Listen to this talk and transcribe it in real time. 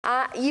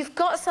You've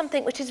got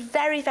something which is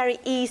very, very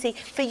easy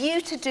for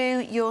you to do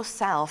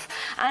yourself.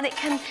 And it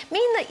can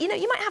mean that, you know,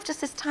 you might have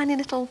just this tiny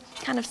little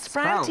kind of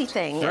sprouty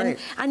thing, right.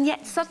 and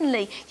yet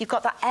suddenly you've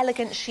got that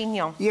elegant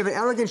chignon. You have an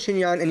elegant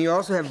chignon, and you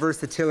also have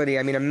versatility.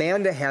 I mean,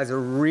 Amanda has a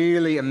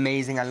really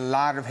amazing, a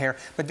lot of hair,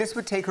 but this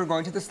would take her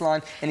going to the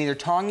salon and either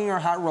tonging or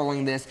hot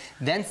rolling this,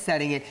 then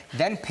setting it,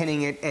 then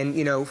pinning it, and,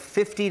 you know,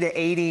 50 to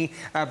 80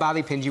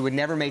 bobby pins. You would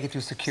never make it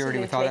through security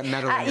with all that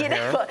metal in your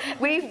hair. Know,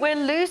 we're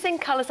losing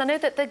colours. I know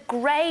that the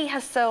grey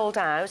has sold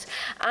out,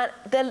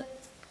 and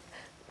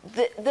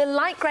the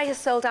light grey has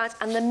sold out,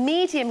 and the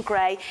medium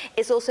grey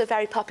is also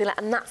very popular,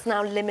 and that's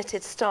now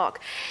limited stock.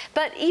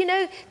 But you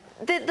know,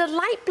 the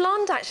light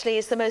blonde actually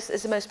is the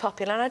most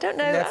popular, and I don't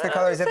know. That's the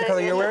color. Is that the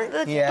color you're wearing?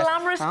 The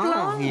glamorous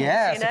blonde.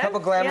 Yes, you know? a couple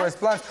glamorous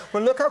blondes.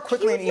 Well, look how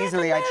quickly and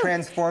easily I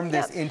transformed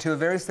this Yep. into a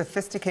very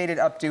sophisticated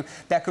updo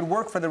that could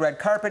work for the red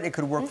carpet. It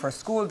could work for a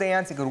school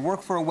dance. It could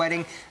work for a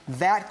wedding.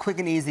 That quick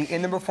and easy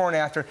in the before and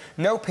after.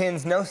 No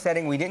pins, no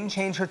setting. We didn't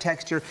change her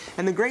texture.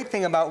 And the great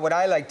thing about what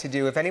I like to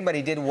do, if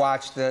anybody did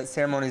watch the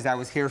ceremonies I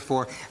was here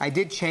for, I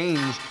did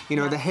change, you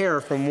know, the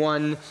hair from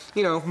one,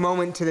 you know,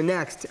 moment to the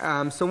next.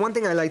 So one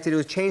thing I like to do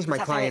is change my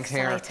client's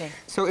hair.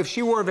 So if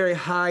she wore a very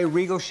high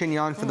regal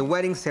chignon for the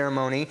wedding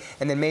ceremony,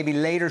 and then maybe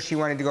later she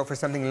wanted to go for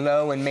something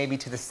low and maybe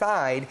to the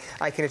side,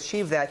 I can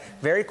achieve that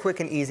very quick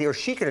and easy, or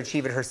she could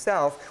achieve it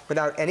herself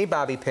without any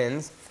bobby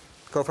pins.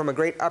 Go from a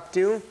great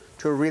updo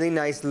to a really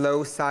nice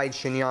low side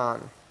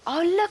chignon.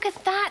 Oh, look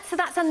at that! So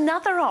that's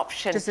another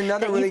option. Just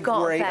another really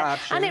great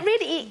option. And it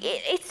really,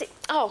 it's.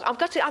 Oh,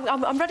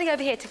 I'm running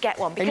over here to get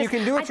one because and you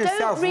can do it yourself I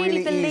don't really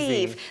really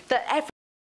believe easy. that every